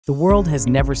The world has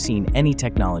never seen any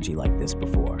technology like this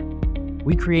before.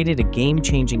 We created a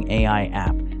game-changing AI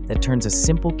app that turns a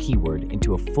simple keyword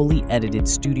into a fully edited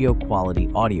studio-quality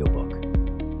audiobook.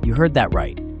 You heard that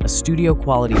right. A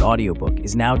studio-quality audiobook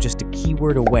is now just a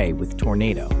keyword away with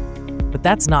Tornado. But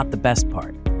that's not the best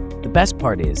part. The best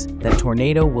part is that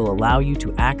Tornado will allow you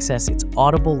to access its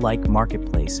Audible-Like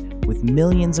marketplace with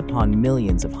millions upon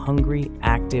millions of hungry,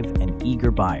 active, and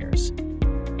eager buyers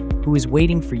who is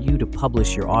waiting for you to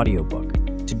publish your audiobook,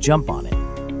 to jump on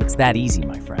it. It's that easy,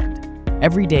 my friend.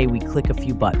 Every day we click a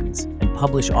few buttons and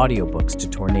publish audiobooks to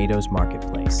Tornado's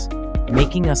marketplace,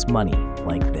 making us money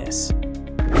like this.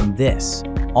 And this,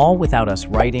 all without us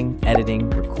writing, editing,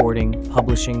 recording,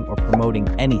 publishing, or promoting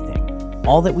anything.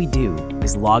 All that we do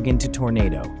is log into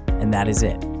Tornado, and that is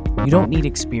it. You don't need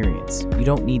experience, you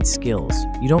don't need skills,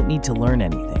 you don't need to learn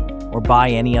anything, or buy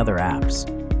any other apps.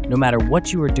 No matter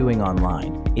what you are doing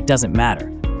online, it doesn't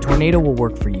matter. Tornado will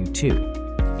work for you too.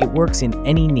 It works in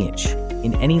any niche,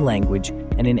 in any language,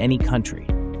 and in any country.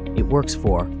 It works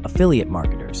for affiliate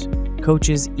marketers,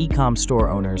 coaches, e-com store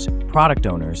owners, product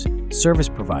owners, service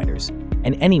providers,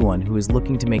 and anyone who is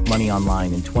looking to make money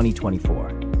online in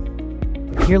 2024.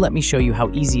 Here, let me show you how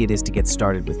easy it is to get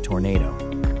started with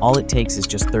Tornado. All it takes is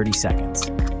just 30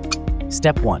 seconds.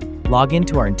 Step 1. Log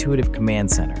into our intuitive command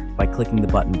center by clicking the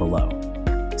button below.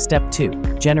 Step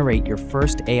 2. Generate your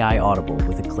first AI Audible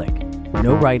with a click.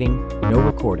 No writing, no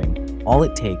recording. All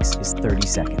it takes is 30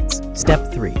 seconds.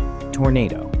 Step 3.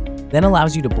 Tornado. Then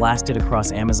allows you to blast it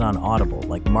across Amazon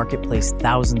Audible-Like marketplace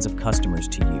thousands of customers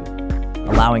to you,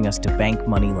 allowing us to bank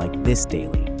money like this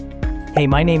daily. Hey,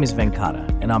 my name is Venkata,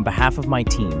 and on behalf of my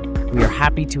team, we are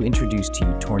happy to introduce to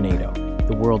you Tornado,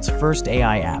 the world's first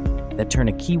AI app that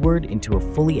turns a keyword into a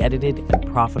fully edited and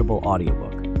profitable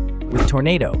audiobook. With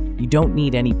Tornado, you don't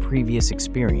need any previous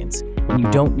experience, and you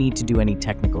don't need to do any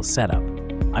technical setup.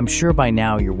 I'm sure by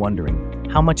now you're wondering,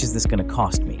 how much is this going to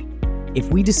cost me? If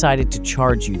we decided to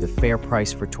charge you the fair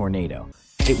price for Tornado,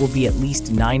 it will be at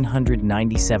least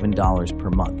 $997 per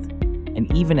month.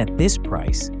 And even at this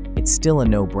price, it's still a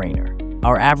no-brainer.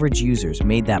 Our average users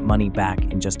made that money back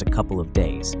in just a couple of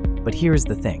days. But here's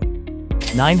the thing.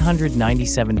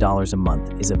 $997 a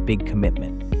month is a big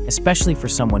commitment, especially for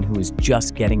someone who is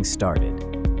just getting started.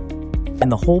 And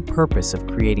the whole purpose of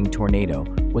creating Tornado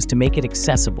was to make it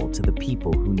accessible to the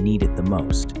people who need it the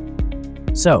most.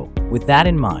 So, with that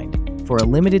in mind, for a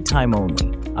limited time only,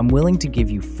 I'm willing to give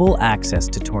you full access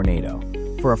to Tornado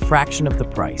for a fraction of the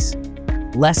price,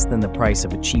 less than the price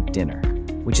of a cheap dinner,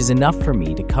 which is enough for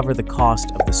me to cover the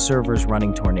cost of the servers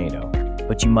running Tornado,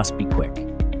 but you must be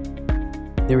quick.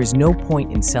 There is no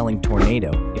point in selling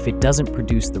Tornado if it doesn't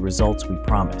produce the results we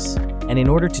promise. And in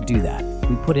order to do that,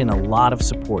 we put in a lot of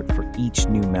support for each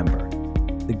new member.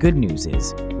 The good news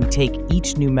is, we take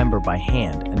each new member by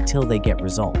hand until they get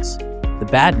results. The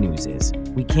bad news is,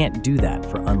 we can't do that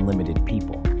for unlimited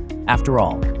people. After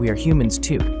all, we are humans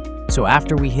too. So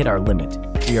after we hit our limit,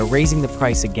 we are raising the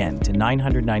price again to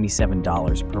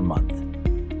 $997 per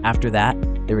month. After that,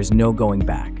 there is no going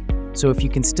back. So if you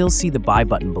can still see the buy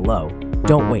button below,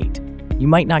 don't wait. You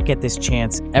might not get this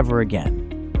chance ever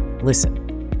again.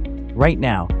 Listen, right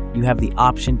now, you have the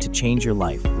option to change your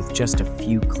life with just a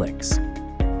few clicks.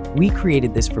 We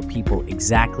created this for people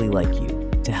exactly like you,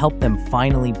 to help them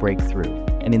finally break through.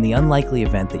 And in the unlikely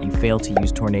event that you fail to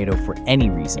use Tornado for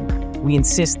any reason, we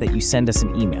insist that you send us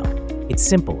an email. It's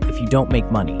simple. If you don't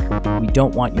make money, we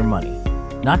don't want your money.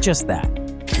 Not just that,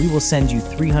 we will send you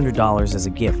 $300 as a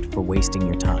gift for wasting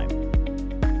your time.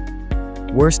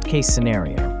 Worst case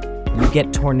scenario, you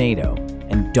get Tornado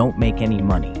and don't make any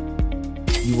money.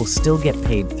 You will still get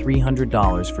paid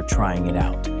 $300 for trying it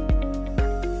out.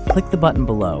 Click the button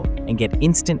below and get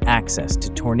instant access to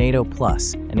Tornado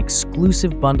Plus, an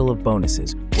exclusive bundle of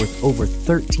bonuses worth over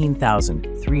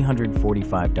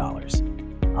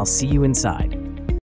 $13,345. I'll see you inside.